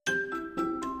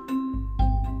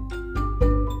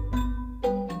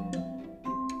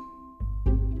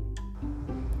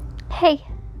Hey,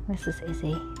 this is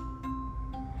Izzy,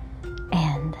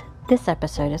 and this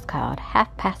episode is called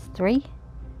 3:30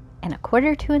 and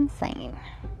 1:15 Insane.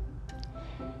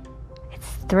 It's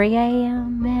 3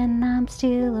 a.m. and I'm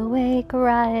still awake,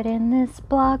 riding this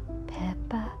block.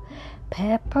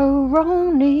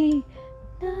 Pepperoni,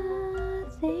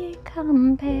 nothing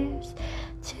compares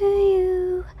to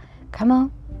you. Come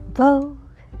on, Vogue.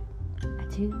 I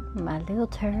do my little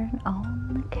turn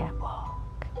on the catwalk.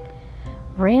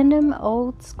 Random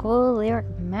old school lyric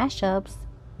mashups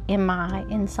in my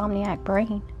insomniac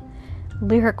brain.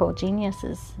 Lyrical genius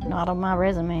is not on my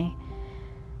resume.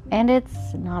 And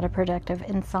it's not a productive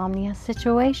insomnia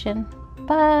situation,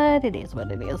 but it is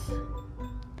what it is.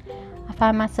 I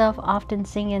find myself often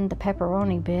singing the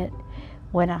pepperoni bit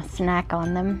when I snack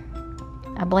on them.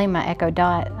 I blame my Echo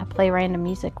Dot. I play random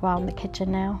music while in the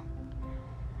kitchen now.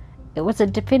 It was a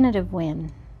definitive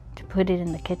win to put it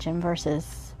in the kitchen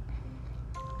versus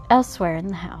elsewhere in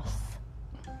the house.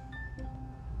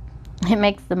 It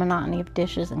makes the monotony of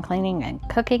dishes and cleaning and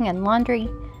cooking and laundry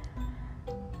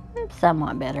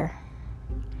somewhat better.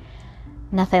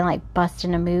 Nothing like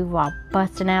busting a move while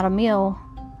busting out a meal.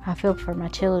 I feel for my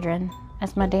children,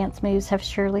 as my dance moves have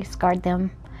surely scarred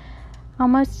them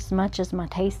almost as much as my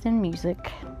taste in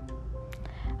music.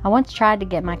 I once tried to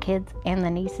get my kids and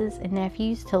the nieces and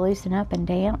nephews to loosen up and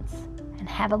dance and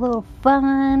have a little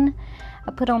fun. I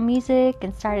put on music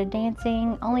and started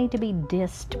dancing, only to be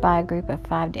dissed by a group of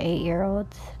 5 to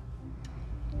 8-year-olds.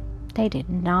 They did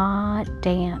not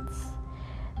dance.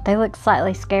 They looked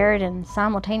slightly scared and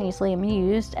simultaneously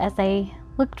amused as they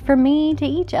looked from me to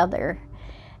each other,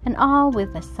 and all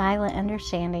with a silent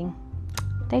understanding.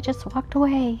 They just walked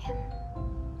away.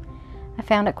 I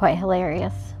found it quite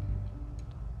hilarious.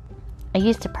 I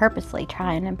used to purposely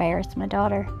try and embarrass my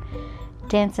daughter,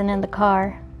 dancing in the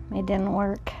car. It didn't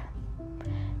work.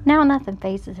 Now nothing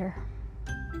fazes her.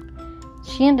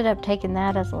 She ended up taking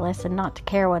that as a lesson not to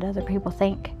care what other people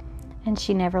think, and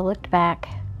she never looked back.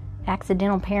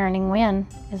 Accidental parenting win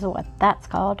is what that's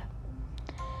called.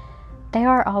 They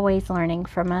are always learning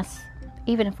from us,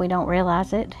 even if we don't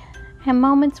realize it, and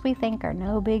moments we think are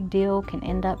no big deal can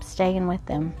end up staying with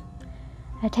them.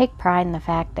 I take pride in the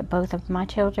fact that both of my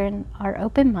children are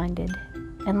open-minded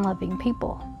and loving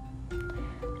people.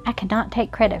 I cannot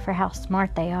take credit for how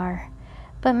smart they are,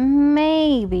 but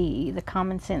maybe the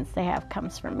common sense they have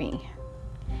comes from me.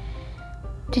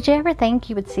 Did you ever think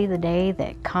you would see the day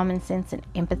that common sense and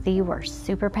empathy were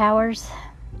superpowers?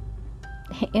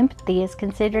 Empathy is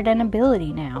considered an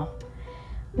ability now.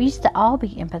 We used to all be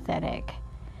empathetic,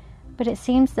 but it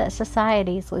seems that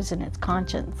society is losing its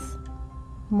conscience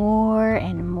more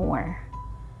and more.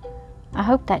 I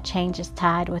hope that change is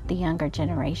tied with the younger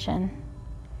generation.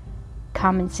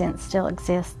 Common sense still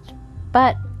exists,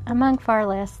 but among far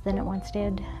less than it once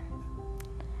did.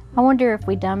 I wonder if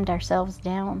we dumbed ourselves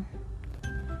down.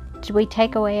 Did we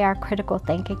take away our critical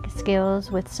thinking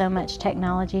skills with so much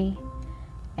technology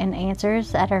and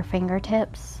answers at our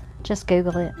fingertips? Just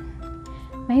Google it.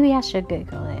 Maybe I should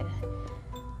Google it.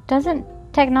 Doesn't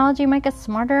technology make us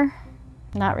smarter?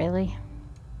 Not really.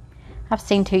 I've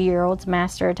seen 2-year-olds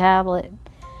master a tablet.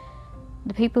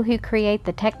 The people who create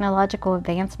the technological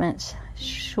advancements,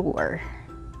 sure,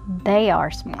 they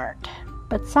are smart.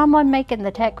 But someone making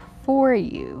the tech for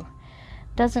you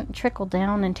doesn't trickle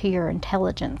down into your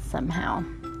intelligence somehow.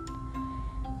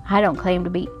 I don't claim to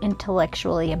be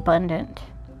intellectually abundant,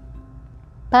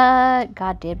 but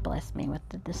God did bless me with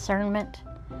the discernment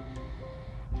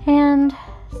and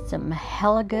some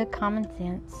hella good common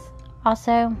sense.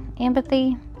 Also,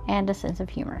 empathy and a sense of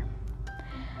humor.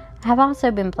 I have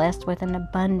also been blessed with an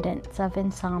abundance of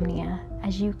insomnia,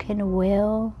 as you can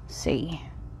well see.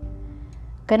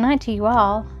 Good night to you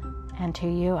all, and to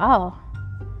you all,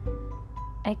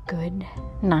 a good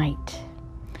night.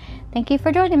 Thank you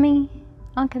for joining me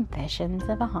on Confessions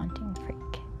of a Haunting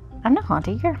Freak. I'm not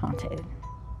haunted, you're haunted.